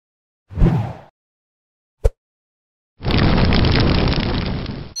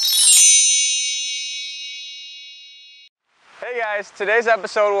guys, today's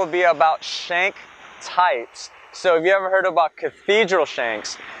episode will be about shank types. So have you ever heard about cathedral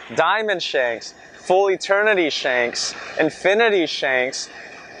shanks, diamond shanks, full eternity shanks, infinity shanks,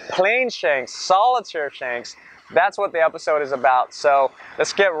 plain shanks, solitaire shanks? That's what the episode is about. So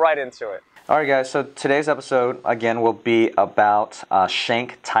let's get right into it. Alright guys, so today's episode again will be about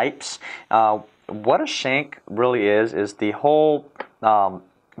shank types. What a shank really is the whole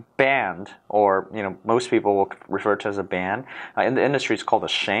band, or most people will refer to as a band. In the industry it's called a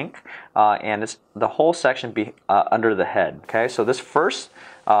shank, and it's the whole section under the head. Okay, so this first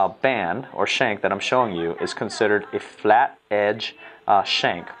band or shank that I'm showing you is considered a flat edge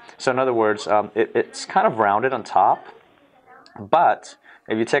shank. So in other words, it's kind of rounded on top, but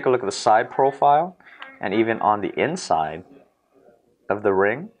if you take a look at the side profile and even on the inside of the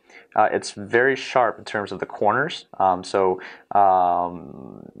ring, it's very sharp in terms of the corners. So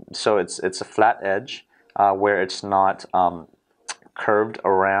it's a flat edge where it's not curved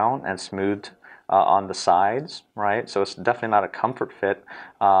around and smoothed on the sides, right? So it's definitely not a comfort fit.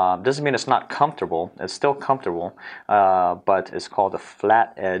 Doesn't mean it's not comfortable. It's still comfortable, but it's called a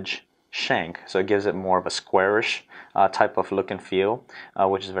flat edge shank. So it gives it more of a squarish type of look and feel,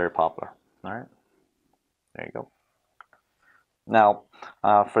 which is very popular. All right, there you go. Now,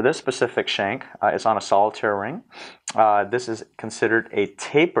 for this specific shank, it's on a solitaire ring. This is considered a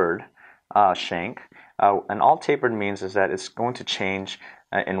tapered shank, and all tapered means is that it's going to change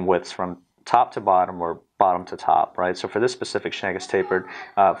in widths from top to bottom or bottom to top, right? So for this specific shank, it's tapered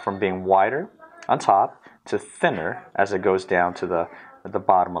from being wider on top to thinner as it goes down to the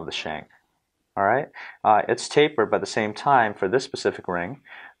bottom of the shank. All right, it's tapered, but at the same time, for this specific ring,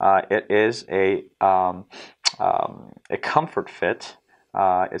 it is a comfort fit.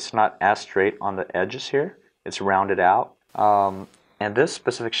 It's not as straight on the edges here. It's rounded out. And this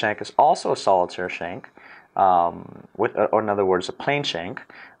specific shank is also a solitaire shank, or in other words, a plain shank.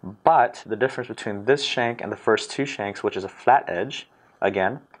 But the difference between this shank and the first two shanks, which is a flat edge,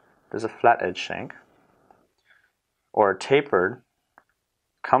 again, there's a flat edge shank, or a tapered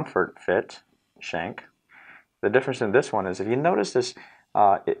comfort fit shank. The difference in this one is, if you notice this,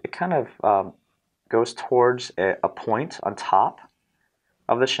 it kind of goes towards a point on top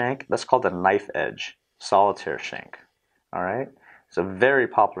of the shank. That's called a knife edge solitaire shank. All right, it's a very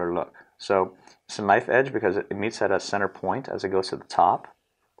popular look. So it's a knife edge because it meets at a center point as it goes to the top.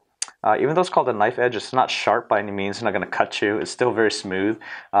 Even though it's called a knife edge, it's not sharp by any means. It's not going to cut you. It's still very smooth.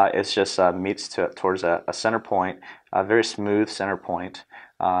 It's just meets towards a center point, a very smooth center point.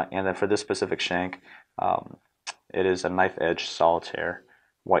 And then for this specific shank, it is a knife edge solitaire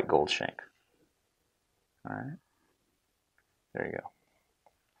white gold shank. All right, there you go.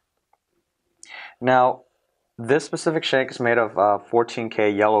 Now, this specific shank is made of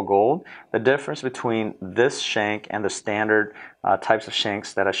 14K yellow gold. The difference between this shank and the standard types of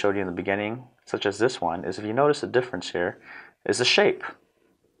shanks that I showed you in the beginning, such as this one, is, if you notice the difference here, is the shape.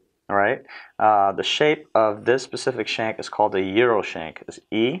 All right, the shape of this specific shank is called a Euro shank. It's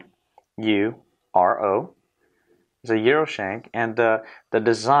E-U-R-O. It's a Euro shank, and the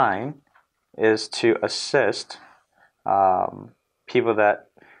design is to assist people that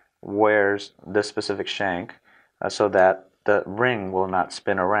wears this specific shank so that the ring will not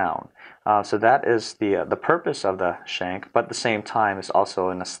spin around. So that is the purpose of the shank, but at the same time it's also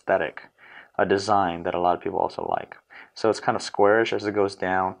an aesthetic, a design that a lot of people also like. So it's kind of squarish as it goes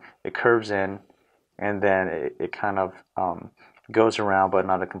down, it curves in, and then it kind of goes around, but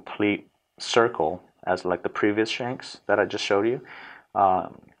not a complete circle as like the previous shanks that I just showed you.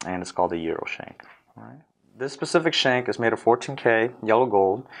 And it's called a Euro shank. All right. This specific shank is made of 14K yellow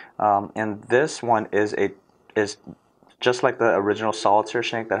gold, and this one is just like the original solitaire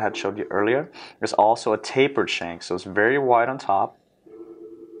shank that I had showed you earlier. It's also a tapered shank, so it's very wide on top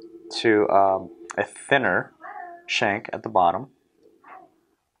to a thinner shank at the bottom.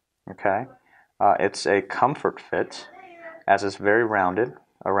 Okay, it's a comfort fit, as it's very rounded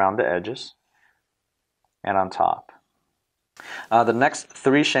around the edges and on top. The next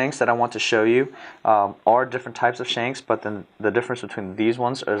three shanks that I want to show you are different types of shanks, but then the difference between these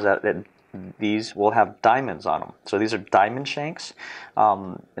ones is that these will have diamonds on them. So these are diamond shanks.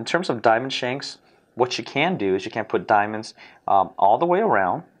 In terms of diamond shanks, what you can do is you can put diamonds all the way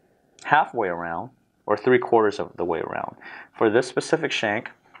around, halfway around, or 3/4 of the way around. For this specific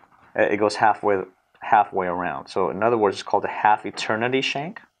shank, it goes halfway around. So in other words, it's called a half eternity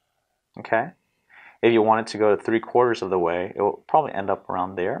shank. Okay. If you want it to go to 3/4 of the way, it will probably end up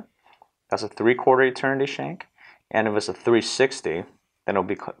around there. That's a 3/4 eternity shank. And if it's a 360, then it'll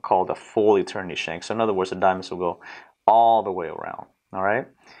be called a full eternity shank. So in other words, the diamonds will go all the way around. All right.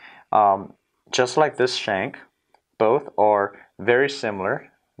 Just like this shank, both are very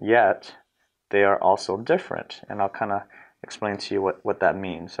similar, yet they are also different. And I'll kind of explain to you what that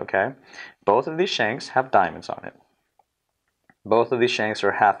means, okay? Both of these shanks have diamonds on it. Both of these shanks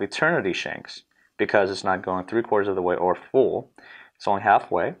are half eternity shanks because it's not going 3/4 of the way or full. It's only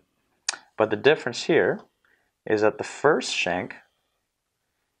halfway. But the difference here is that the first shank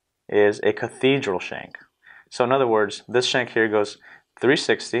is a cathedral shank. So in other words, this shank here goes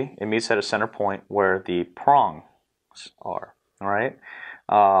 360. It meets at a center point where the prongs are, all right?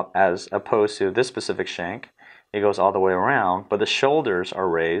 As opposed to this specific shank, it goes all the way around, but the shoulders are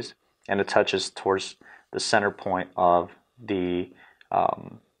raised and it touches towards the center point of the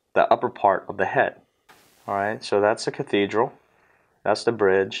upper part of the head. All right, so that's a cathedral, that's the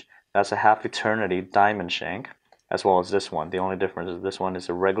bridge, that's a half eternity diamond shank, as well as this one. The only difference is this one is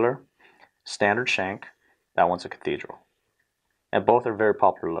a regular standard shank, that one's a cathedral. And both are very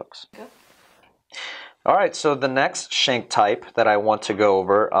popular looks. Okay. All right, so the next shank type that I want to go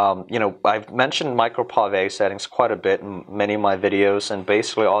over, you know, I've mentioned micro pave settings quite a bit in many of my videos, and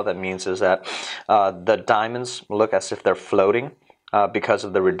basically all that means is that the diamonds look as if they're floating because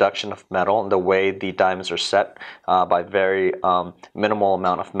of the reduction of metal and the way the diamonds are set by very minimal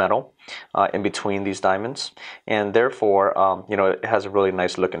amount of metal in between these diamonds, and therefore, you know, it has a really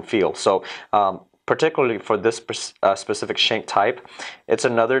nice look and feel. So particularly for this specific shank type, it's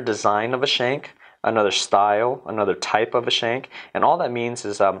another design of a shank, another style, another type of a shank, and all that means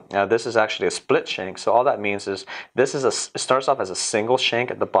is this is actually a split shank. So all that means is this is it starts off as a single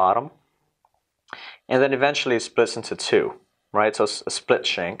shank at the bottom, and then eventually it splits into two, right? So it's a split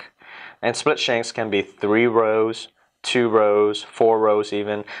shank, and split shanks can be 3 rows, 2 rows, 4 rows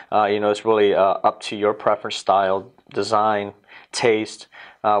even. You know, it's really up to your preference, style, design, taste,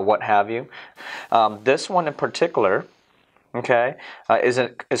 what have you. This one in particular, okay,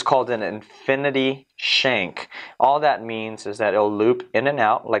 is called an infinity shank. All that means is that it'll loop in and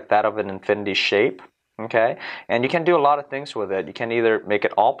out like that of an infinity shape, okay? And you can do a lot of things with it. You can either make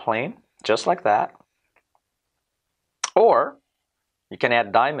it all plain, just like that, or you can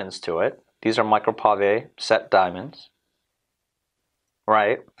add diamonds to it. These are micro pave set diamonds,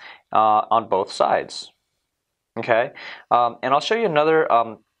 right, on both sides, okay? And I'll show you another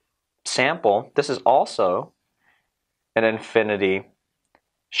sample. This is also an infinity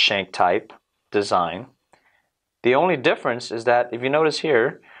shank type design. The only difference is that if you notice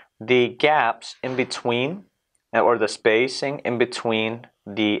here, the gaps in between, or the spacing in between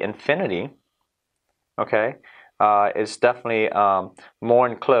the infinity, okay, is definitely more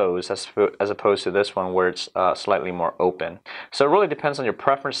enclosed as opposed to this one where it's slightly more open. So it really depends on your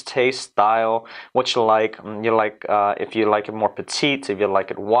preference, taste, style, what you like. If you like it more petite, if you like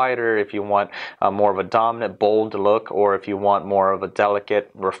it wider, if you want more of a dominant, bold look, or if you want more of a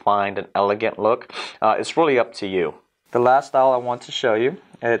delicate, refined, and elegant look. It's really up to you. The last style I want to show you,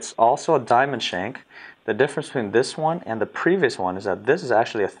 it's also a diamond shank. The difference between this one and the previous one is that this is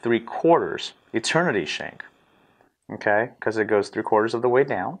actually a 3/4 eternity shank. Okay, because it goes 3/4 of the way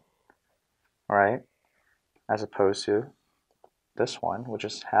down, right, as opposed to this one, which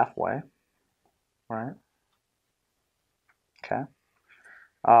is halfway, right? Okay.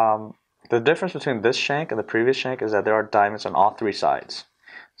 The difference between this shank and the previous shank is that there are diamonds on all 3 sides.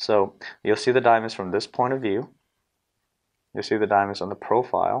 So you'll see the diamonds from this point of view. You'll see the diamonds on the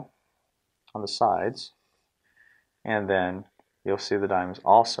profile, on the sides, and then you'll see the diamonds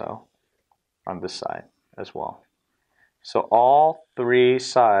also on this side as well. So all 3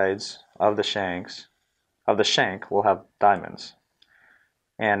 sides of the shank will have diamonds,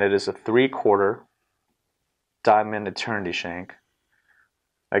 and it is a 3/4 diamond eternity shank,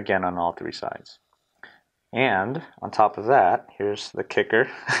 again on all 3 sides. And on top of that, here's the kicker.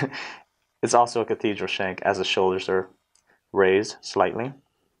 It's also a cathedral shank, as the shoulders are raised slightly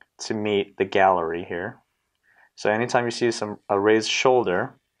to meet the gallery here. So anytime you see a raised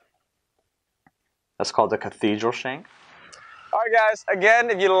shoulder, that's called a cathedral shank. Alright guys, again,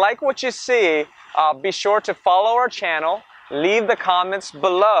 if you like what you see, be sure to follow our channel, leave the comments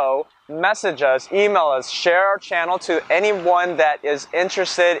below, message us, email us, share our channel to anyone that is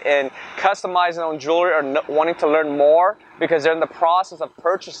interested in customizing their own jewelry or wanting to learn more because they're in the process of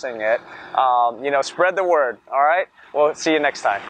purchasing it. You know, spread the word, alright? We'll see you next time.